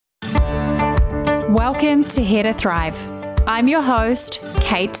Welcome to Here to Thrive. I'm your host,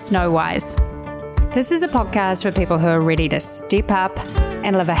 Kate Snowwise. This is a podcast for people who are ready to step up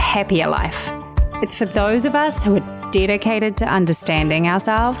and live a happier life. It's for those of us who are dedicated to understanding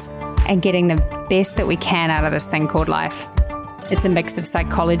ourselves and getting the best that we can out of this thing called life. It's a mix of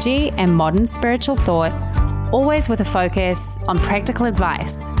psychology and modern spiritual thought, always with a focus on practical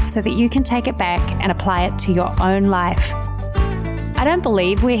advice so that you can take it back and apply it to your own life. I don't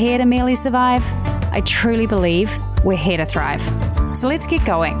believe we're here to merely survive. I truly believe we're here to thrive. So let's get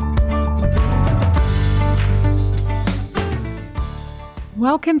going.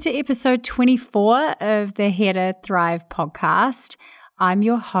 Welcome to episode 24 of the Here to Thrive podcast. I'm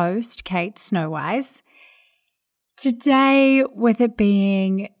your host, Kate Snowwise. Today, with it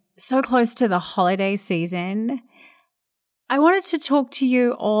being so close to the holiday season, I wanted to talk to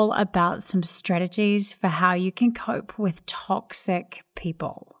you all about some strategies for how you can cope with toxic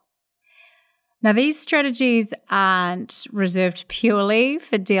people. Now, these strategies aren't reserved purely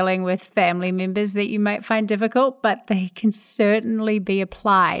for dealing with family members that you might find difficult, but they can certainly be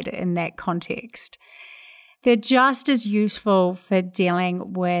applied in that context. They're just as useful for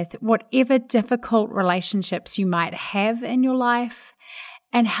dealing with whatever difficult relationships you might have in your life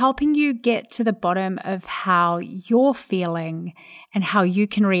and helping you get to the bottom of how you're feeling and how you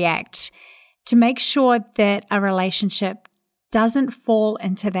can react to make sure that a relationship doesn't fall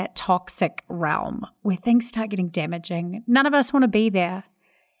into that toxic realm where things start getting damaging. None of us want to be there.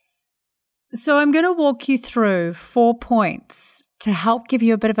 So I'm going to walk you through 4 points to help give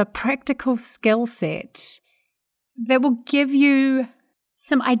you a bit of a practical skill set that will give you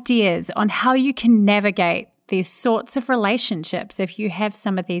some ideas on how you can navigate these sorts of relationships if you have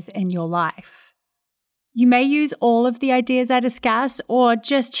some of these in your life. You may use all of the ideas I discuss or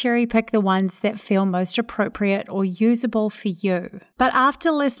just cherry pick the ones that feel most appropriate or usable for you. But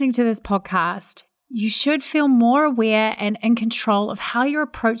after listening to this podcast, you should feel more aware and in control of how you're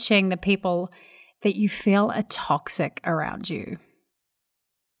approaching the people that you feel are toxic around you.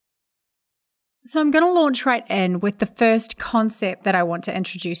 So I'm going to launch right in with the first concept that I want to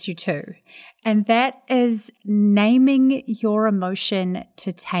introduce you to, and that is naming your emotion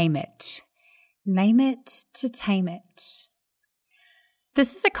to tame it. Name it to tame it.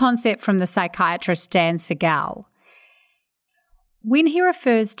 This is a concept from the psychiatrist Dan Siegel. When he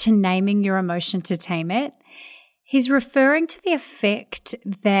refers to naming your emotion to tame it, he's referring to the effect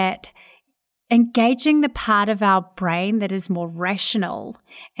that engaging the part of our brain that is more rational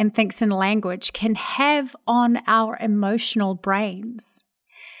and thinks in language can have on our emotional brains.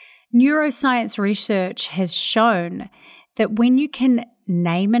 Neuroscience research has shown that when you can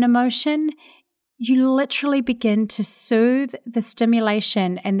name an emotion, you literally begin to soothe the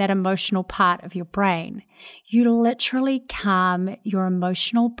stimulation in that emotional part of your brain. You literally calm your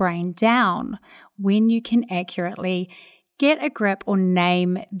emotional brain down when you can accurately get a grip or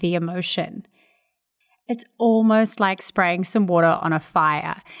name the emotion. It's almost like spraying some water on a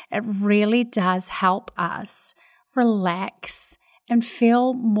fire. It really does help us relax and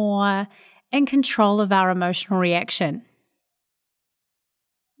feel more in control of our emotional reaction.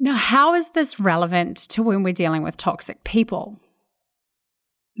 Now, how is this relevant to when we're dealing with toxic people?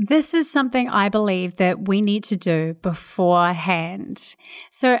 This is something I believe that we need to do beforehand.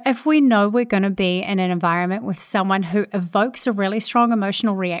 So if we know we're going to be in an environment with someone who evokes a really strong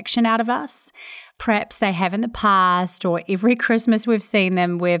emotional reaction out of us, perhaps they have in the past, or every Christmas we've seen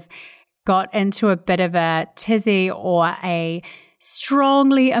them, we've got into a bit of a tizzy or a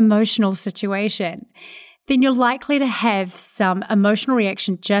strongly emotional situation, then you're likely to have some emotional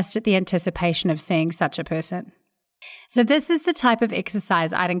reaction just at the anticipation of seeing such a person. So this is the type of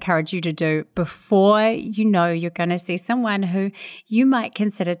exercise I'd encourage you to do before you know you're going to see someone who you might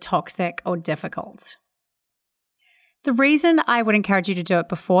consider toxic or difficult. The reason I would encourage you to do it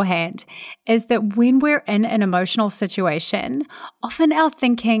beforehand is that when we're in an emotional situation, often our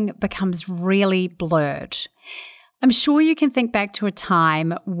thinking becomes really blurred. I'm sure you can think back to a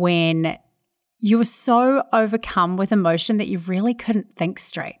time when you were so overcome with emotion that you really couldn't think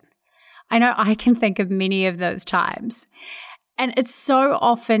straight. I know I can think of many of those times. And it's so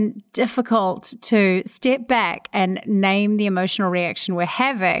often difficult to step back and name the emotional reaction we're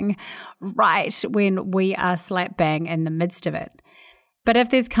having right when we are slap bang in the midst of it. But if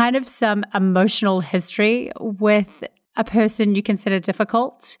there's kind of some emotional history with a person you consider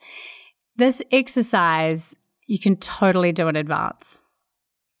difficult, this exercise you can totally do in advance.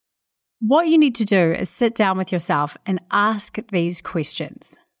 What you need to do is sit down with yourself and ask these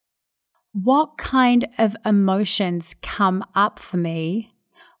questions. What kind of emotions come up for me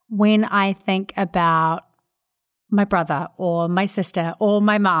when I think about my brother or my sister or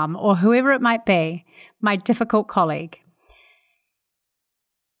my mom or whoever it might be, my difficult colleague,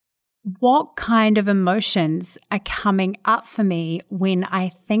 what kind of emotions are coming up for me when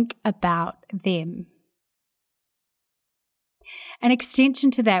I think about them? An extension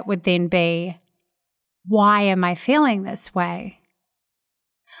to that would then be, why am I feeling this way?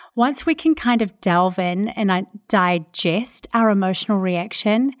 Once we can kind of delve in and digest our emotional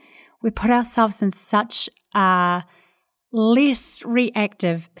reaction, we put ourselves in such a less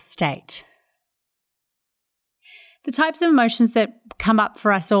reactive state. The types of emotions that come up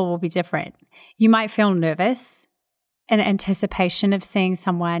for us all will be different. You might feel nervous in anticipation of seeing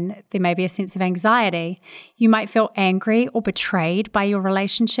someone. There may be a sense of anxiety. You might feel angry or betrayed by your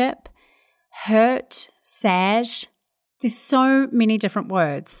relationship, hurt, sad. There's so many different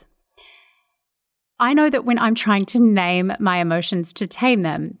words. I know that when I'm trying to name my emotions to tame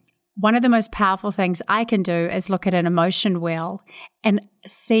them, one of the most powerful things I can do is look at an emotion wheel and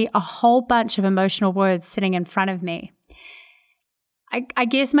see a whole bunch of emotional words sitting in front of me. I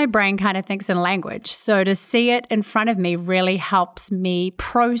guess my brain kind of thinks in language, so to see it in front of me really helps me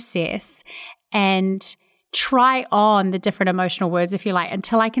process and try on the different emotional words, if you like,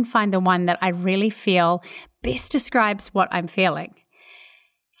 until I can find the one that I really feel best describes what I'm feeling.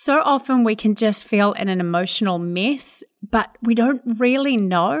 So often we can just feel in an emotional mess, but we don't really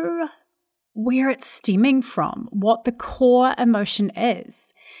know where it's stemming from, what the core emotion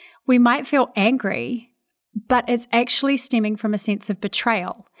is. We might feel angry, but it's actually stemming from a sense of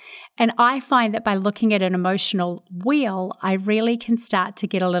betrayal. And I find that by looking at an emotional wheel, I really can start to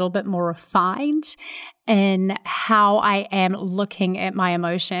get a little bit more refined in how I am looking at my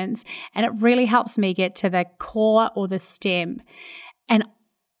emotions. And it really helps me get to the core or the stem. And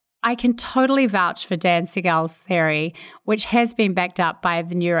I can totally vouch for Dan Siegel's theory, which has been backed up by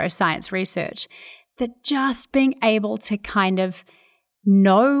the neuroscience research, that just being able to kind of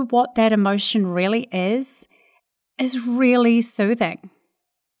know what that emotion really is really soothing.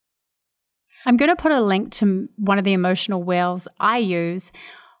 I'm going to put a link to one of the emotional wheels I use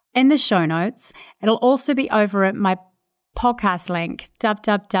in the show notes. It'll also be over at my podcast link,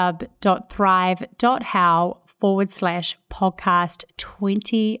 www.thrive.how/podcast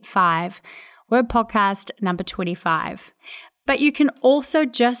 25. Word podcast number 25. But you can also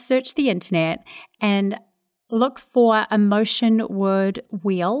just search the internet and look for emotion word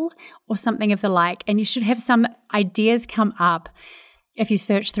wheel or something of the like, and you should have some ideas come up if you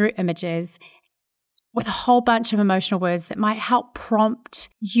search through images with a whole bunch of emotional words that might help prompt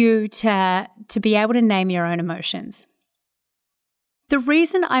you to be able to name your own emotions. The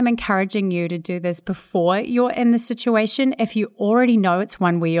reason I'm encouraging you to do this before you're in the situation, if you already know it's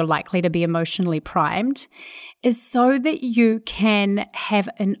one where you're likely to be emotionally primed, is so that you can have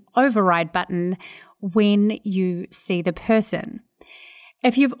an override button when you see the person.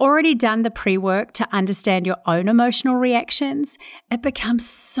 If you've already done the pre-work to understand your own emotional reactions, it becomes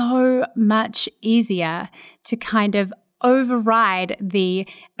so much easier to kind of override the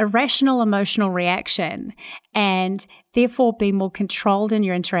irrational emotional reaction and therefore be more controlled in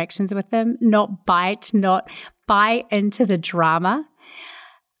your interactions with them, not buy into the drama,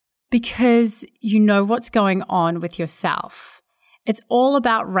 because you know what's going on with yourself. It's all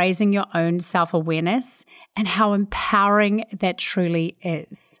about raising your own self-awareness and how empowering that truly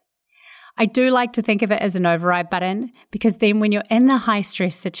is. I do like to think of it as an override button, because then when you're in the high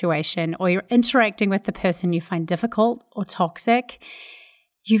stress situation or you're interacting with the person you find difficult or toxic,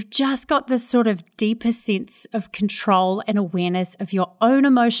 you've just got this sort of deeper sense of control and awareness of your own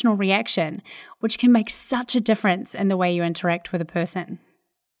emotional reaction, which can make such a difference in the way you interact with a person.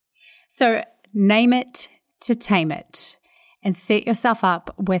 So name it to tame it, and set yourself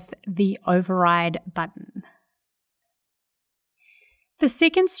up with the override button. The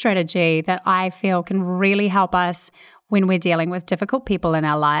second strategy that I feel can really help us when we're dealing with difficult people in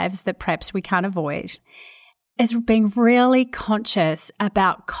our lives that perhaps we can't avoid is being really conscious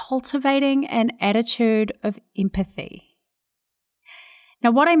about cultivating an attitude of empathy.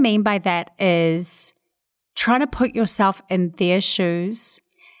 Now, what I mean by that is trying to put yourself in their shoes,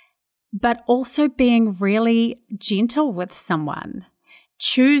 but also being really gentle with someone,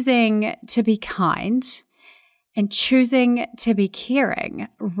 choosing to be kind and choosing to be caring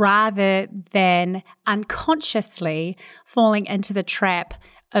rather than unconsciously falling into the trap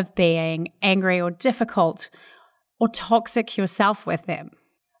of being angry or difficult or toxic yourself with them.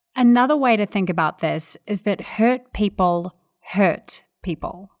 Another way to think about this is that hurt people hurt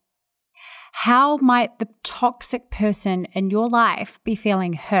people. How might the toxic person in your life be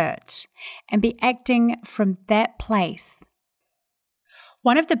feeling hurt and be acting from that place?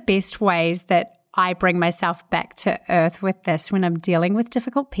 One of the best ways that I bring myself back to earth with this when I'm dealing with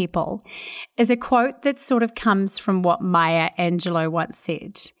difficult people is a quote that sort of comes from what Maya Angelou once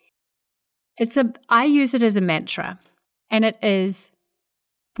said. I use it as a mantra, and it is,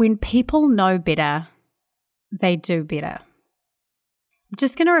 when people know better, they do better. I'm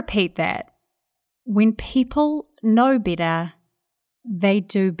just going to repeat that. When people know better, they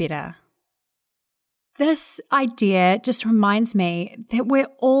do better. This idea just reminds me that we're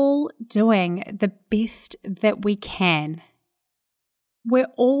all doing the best that we can.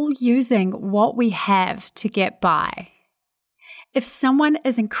 We're all using what we have to get by. If someone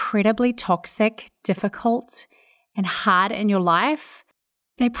is incredibly toxic, difficult, and hard in your life,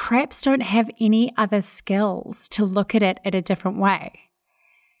 they perhaps don't have any other skills to look at it in a different way.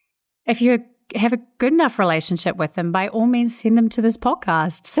 If you have a good enough relationship with them, by all means send them to this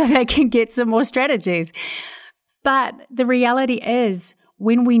podcast so they can get some more strategies. But the reality is,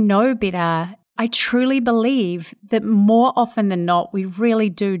 when we know better, I truly believe that more often than not, we really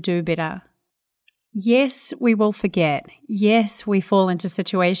do better. Yes, we will forget. Yes, we fall into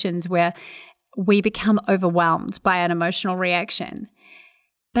situations where we become overwhelmed by an emotional reaction.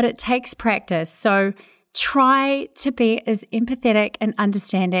 But it takes practice. So try to be as empathetic and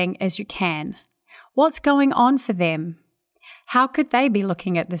understanding as you can. What's going on for them? How could they be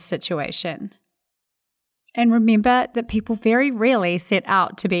looking at this situation? And remember that people very rarely set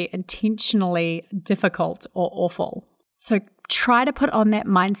out to be intentionally difficult or awful. So try to put on that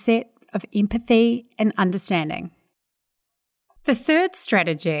mindset of empathy and understanding. The third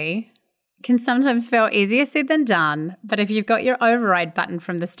strategy can sometimes feel easier said than done, but if you've got your override button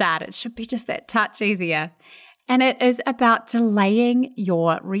from the start, it should be just that touch easier. And it is about delaying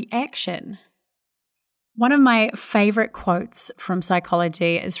your reaction. One of my favorite quotes from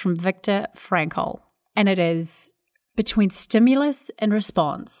psychology is from Viktor Frankl, and it is, between stimulus and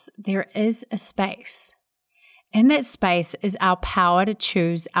response, there is a space. In that space is our power to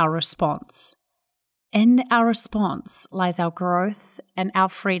choose our response. In our response lies our growth and our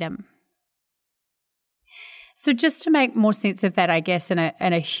freedom. So just to make more sense of that, I guess, in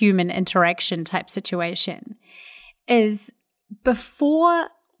a human interaction type situation, is before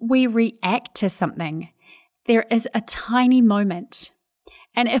we react to something, there is a tiny moment.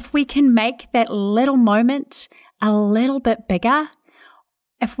 And if we can make that little moment a little bit bigger,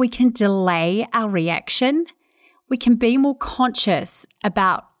 if we can delay our reaction, we can be more conscious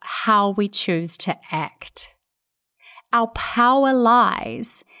about how we choose to act. Our power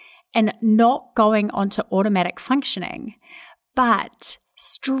lies in not going onto automatic functioning, but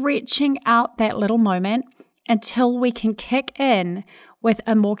stretching out that little moment until we can kick in with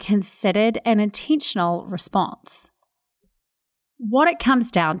a more considered and intentional response. What it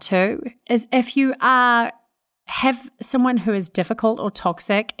comes down to is, if you have someone who is difficult or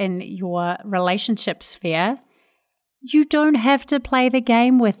toxic in your relationship sphere, you don't have to play the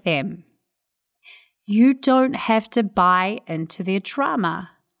game with them. You don't have to buy into their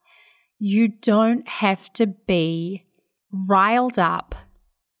drama. You don't have to be riled up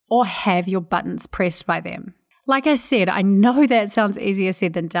or have your buttons pressed by them. Like I said, I know that sounds easier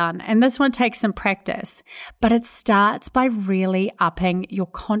said than done, and this one takes some practice, but it starts by really upping your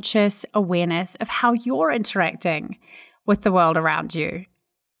conscious awareness of how you're interacting with the world around you.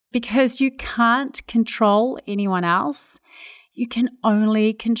 Because you can't control anyone else, you can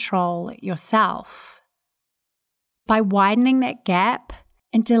only control yourself. By widening that gap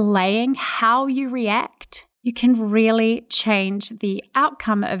and delaying how you react, you can really change the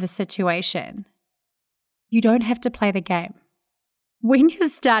outcome of a situation. You don't have to play the game. When you're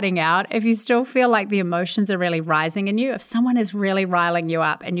starting out, if you still feel like the emotions are really rising in you, if someone is really riling you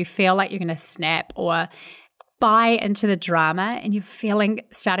up and you feel like you're going to snap or buy into the drama and you're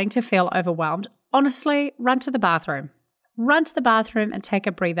starting to feel overwhelmed, honestly, run to the bathroom. Run to the bathroom and take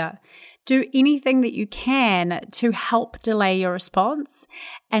a breather. Do anything that you can to help delay your response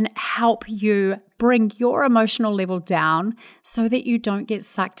and help you bring your emotional level down so that you don't get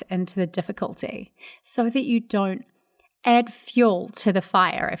sucked into the difficulty, so that you don't add fuel to the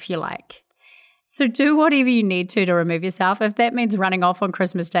fire, if you like. So do whatever you need to remove yourself. If that means running off on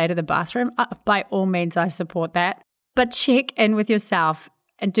Christmas Day to the bathroom, by all means, I support that. But check in with yourself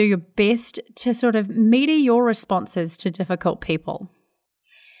and do your best to sort of meter your responses to difficult people.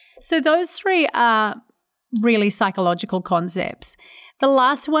 So those three are really psychological concepts. The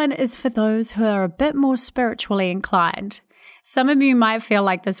last one is for those who are a bit more spiritually inclined. Some of you might feel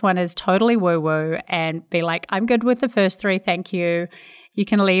like this one is totally woo-woo and be like, I'm good with the first three, thank you. You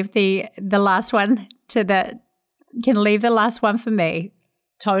can leave the last one leave the last one for me.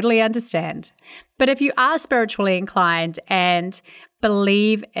 Totally understand. But if you are spiritually inclined and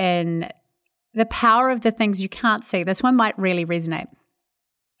believe in The power of the things you can't see. This one might really resonate.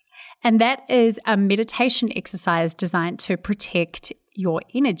 And that is a meditation exercise designed to protect your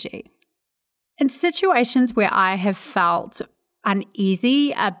energy. In situations where I have felt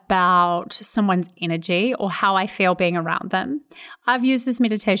uneasy about someone's energy or how I feel being around them, I've used this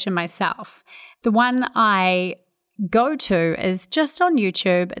meditation myself. The one I go to is just on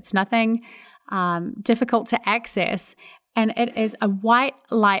YouTube. It's nothing difficult to access, and it is a white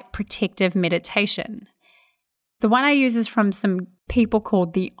light protective meditation. The one I use is from some people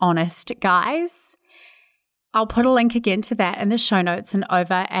called the Honest Guys. I'll put a link again to that in the show notes and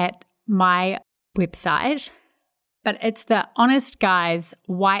over at my website. But it's the Honest Guys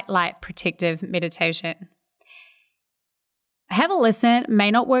white light protective meditation. Have a listen. It may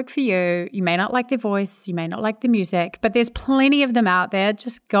not work for you. You may not like their voice. You may not like the music, but there's plenty of them out there.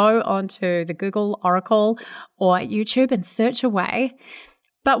 Just go onto the Google Oracle or YouTube and search away.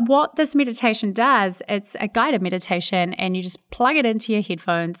 But what this meditation does, it's a guided meditation, and you just plug it into your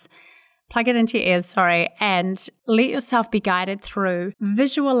ears, and let yourself be guided through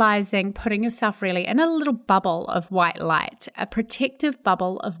visualizing, putting yourself really in a little bubble of white light, a protective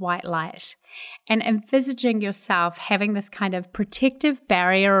bubble of white light, and envisaging yourself having this kind of protective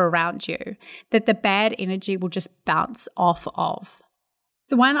barrier around you that the bad energy will just bounce off of.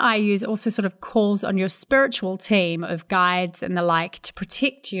 The one I use also sort of calls on your spiritual team of guides and the like to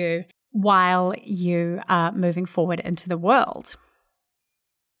protect you while you are moving forward into the world.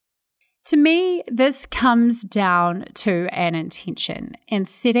 To me, this comes down to an intention and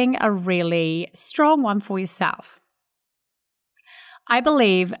setting a really strong one for yourself. I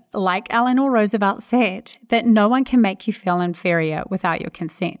believe, like Eleanor Roosevelt said, that no one can make you feel inferior without your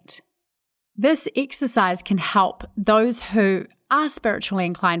consent. This exercise can help those who are spiritually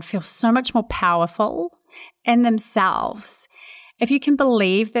inclined feel so much more powerful in themselves. If you can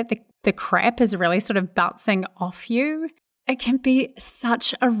believe that the crap is really sort of bouncing off you, it can be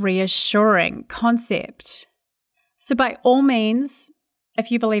such a reassuring concept. So by all means,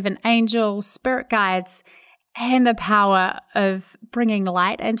 if you believe in angels, spirit guides, and the power of bringing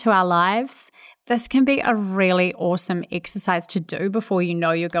light into our lives, this can be a really awesome exercise to do before you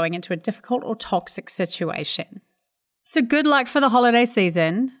know you're going into a difficult or toxic situation. So good luck for the holiday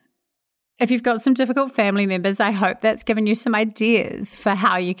season. If you've got some difficult family members, I hope that's given you some ideas for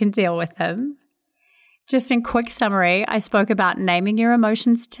how you can deal with them. Just in quick summary, I spoke about naming your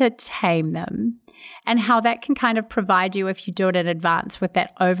emotions to tame them and how that can kind of provide you, if you do it in advance, with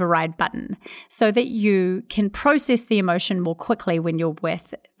that override button so that you can process the emotion more quickly when you're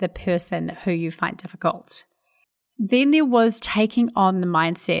with the person who you find difficult. Then there was taking on the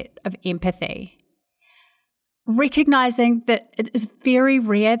mindset of empathy. Recognizing that it is very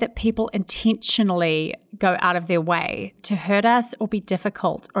rare that people intentionally go out of their way to hurt us or be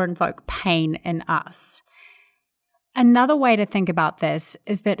difficult or invoke pain in us. Another way to think about this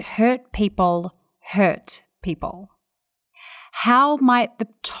is that hurt people hurt people. How might the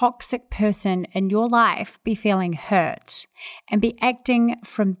toxic person in your life be feeling hurt and be acting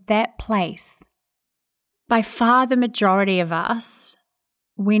from that place? By far the majority of us,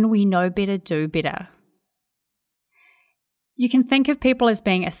 when we know better, do better. You can think of people as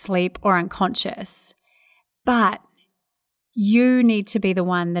being asleep or unconscious, but you need to be the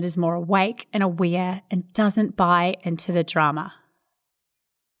one that is more awake and aware and doesn't buy into the drama.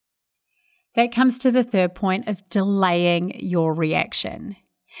 That comes to the third point of delaying your reaction.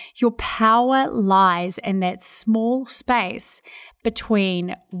 Your power lies in that small space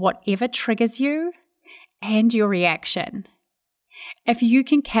between whatever triggers you and your reaction. If you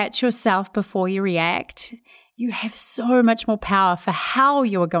can catch yourself before you react, you have so much more power for how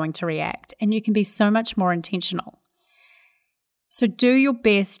you are going to react, and you can be so much more intentional. So do your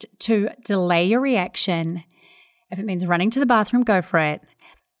best to delay your reaction. If it means running to the bathroom, go for it.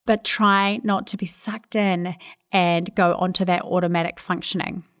 But try not to be sucked in and go onto that automatic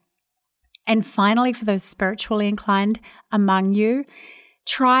functioning. And finally, for those spiritually inclined among you,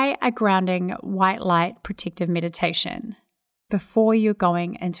 try a grounding white light protective meditation before you're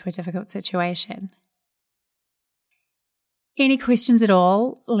going into a difficult situation. Any questions at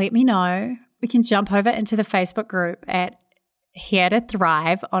all, let me know. We can jump over into the Facebook group at Here to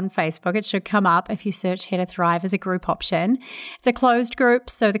Thrive on Facebook. It should come up if you search Here to Thrive as a group option. It's a closed group,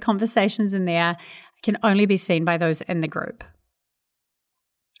 so the conversations in there can only be seen by those in the group.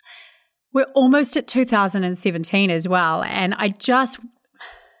 We're almost at 2017 as well, and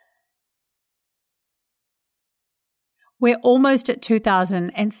we're almost at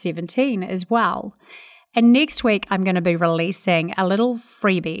 2017 as well. And next week, I'm going to be releasing a little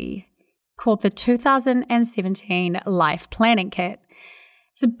freebie called the 2017 Life Planning Kit.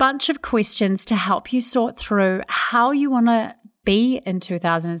 It's a bunch of questions to help you sort through how you want to be in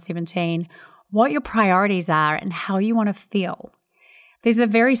 2017, what your priorities are, and how you want to feel. These are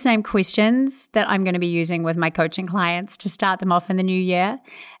the very same questions that I'm going to be using with my coaching clients to start them off in the new year,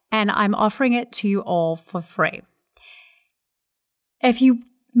 and I'm offering it to you all for free. If you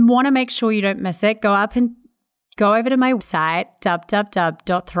want to make sure you don't miss it, go over to my website,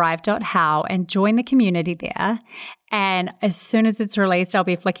 www.thrive.how, and join the community there. And as soon as it's released, I'll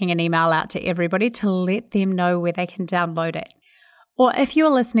be flicking an email out to everybody to let them know where they can download it. Or if you're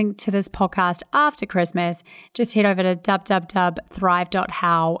listening to this podcast after Christmas, just head over to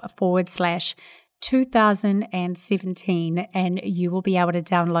www.thrive.how/2017 and you will be able to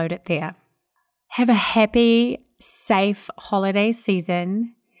download it there. Have a happy, safe holiday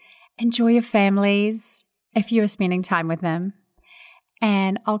season. Enjoy your families if you are spending time with them.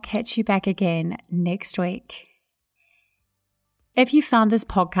 And I'll catch you back again next week. If you found this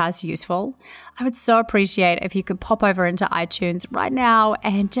podcast useful, I would so appreciate if you could pop over into iTunes right now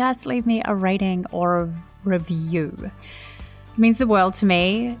and just leave me a rating or a review. It means the world to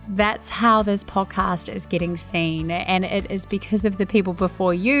me. That's how this podcast is getting seen. And it is because of the people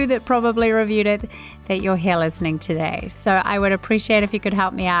before you that probably reviewed it that you're here listening today. So I would appreciate if you could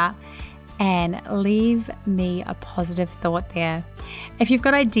help me out and leave me a positive thought there. If you've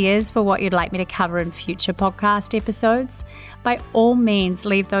got ideas for what you'd like me to cover in future podcast episodes, by all means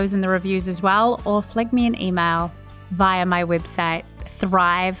leave those in the reviews as well, or flick me an email via my website,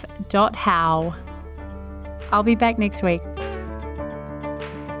 thrive.how. I'll be back next week.